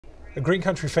A Green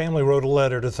Country family wrote a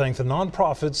letter to thank the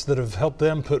nonprofits that have helped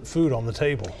them put food on the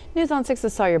table. News on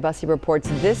 6's Sawyer Bussey reports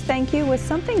this thank you was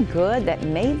something good that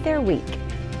made their week.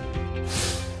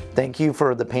 Thank you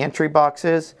for the pantry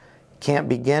boxes. Can't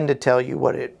begin to tell you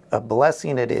what a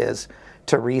blessing it is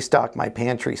to restock my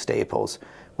pantry staples.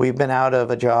 We've been out of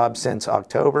a job since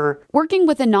October. Working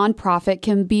with a nonprofit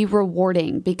can be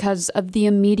rewarding because of the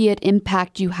immediate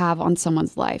impact you have on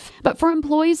someone's life. But for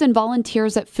employees and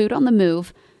volunteers at Food on the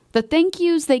Move, the thank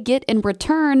yous they get in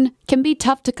return can be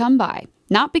tough to come by.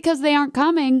 Not because they aren't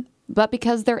coming, but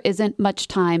because there isn't much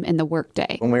time in the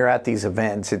workday. When we're at these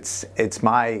events, it's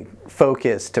my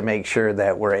focus to make sure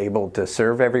that we're able to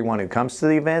serve everyone who comes to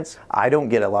the events. I don't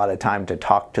get a lot of time to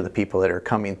talk to the people that are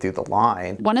coming through the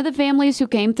line. One of the families who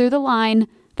came through the line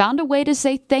found a way to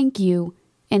say thank you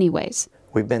anyways.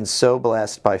 We've been so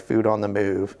blessed by Food on the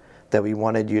Move that we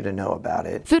wanted you to know about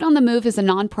it. Food on the Move is a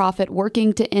nonprofit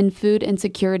working to end food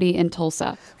insecurity in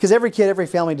Tulsa. Because every kid, every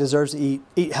family deserves to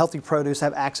eat healthy produce,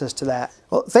 have access to that.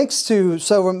 Well, thanks to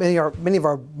so many of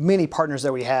our many partners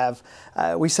that we have,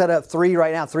 we set up three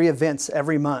events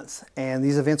every month. And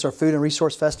these events are food and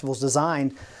resource festivals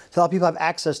designed to help people have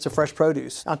access to fresh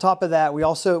produce. On top of that,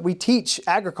 we teach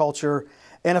agriculture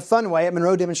in a fun way at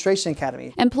Monroe Demonstration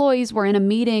Academy. Employees were in a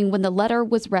meeting when the letter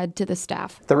was read to the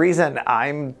staff. The reason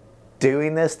I'm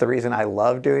doing this, the reason I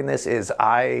love doing this is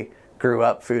I grew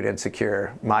up food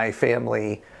insecure. My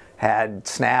family had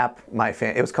SNAP,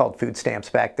 it was called food stamps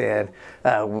back then.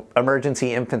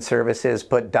 Emergency Infant Services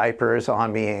put diapers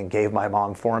on me and gave my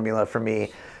mom formula for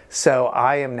me. So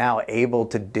I am now able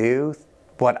to do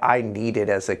what I needed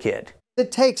as a kid.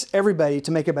 It takes everybody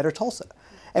to make a better Tulsa.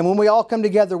 And when we all come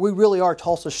together, we really are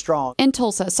Tulsa strong. In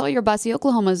Tulsa, Sawyer Bussey,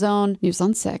 Oklahoma's Own, News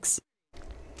on 6.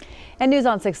 And News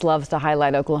on 6 loves to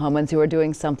highlight Oklahomans who are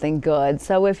doing something good.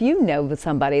 So if you know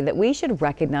somebody that we should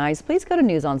recognize, please go to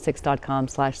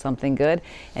newson6.com/somethinggood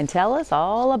and tell us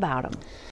all about them.